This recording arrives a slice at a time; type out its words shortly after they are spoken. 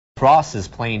Crosse is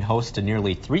playing host to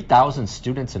nearly 3,000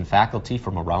 students and faculty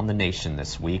from around the nation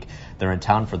this week. They're in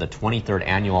town for the 23rd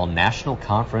Annual National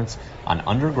Conference on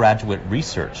Undergraduate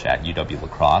Research at UW-La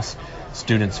Crosse.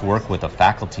 Students work with a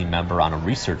faculty member on a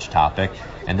research topic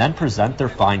and then present their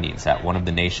findings at one of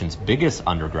the nation's biggest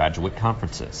undergraduate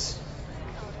conferences.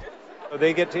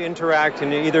 They get to interact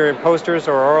in either posters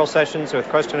or oral sessions with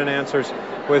question and answers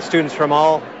with students from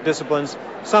all disciplines,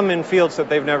 some in fields that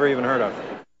they've never even heard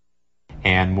of.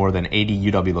 And more than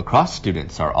 80 UW-La Crosse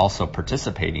students are also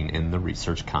participating in the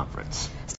research conference.